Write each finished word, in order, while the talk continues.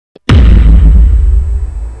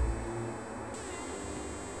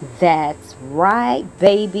That's right,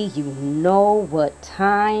 baby. You know what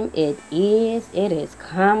time it is. It is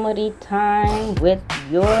comedy time with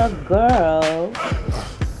your girl,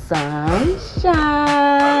 Sunshine.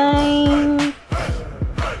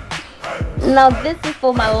 Now, this is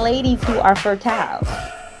for my ladies who are fertile.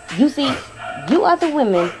 You see, you other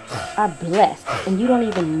women are blessed, and you don't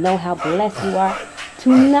even know how blessed you are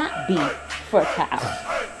to not be fertile.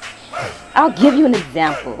 I'll give you an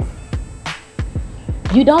example.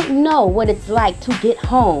 You don't know what it's like to get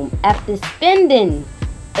home after spending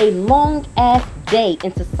a long ass day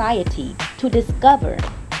in society to discover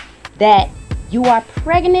that you are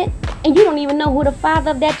pregnant and you don't even know who the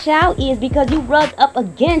father of that child is because you rubbed up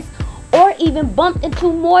against or even bumped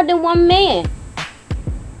into more than one man.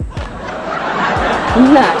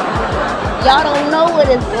 Nah, y'all don't know what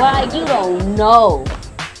it's like. You don't know.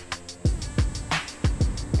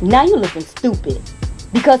 Now you're looking stupid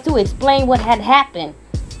because to explain what had happened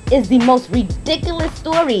is the most ridiculous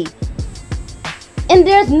story. And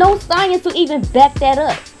there's no science to even back that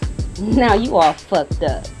up. Now you all fucked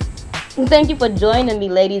up. Thank you for joining me,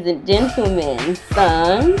 ladies and gentlemen.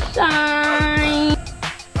 Sunshine.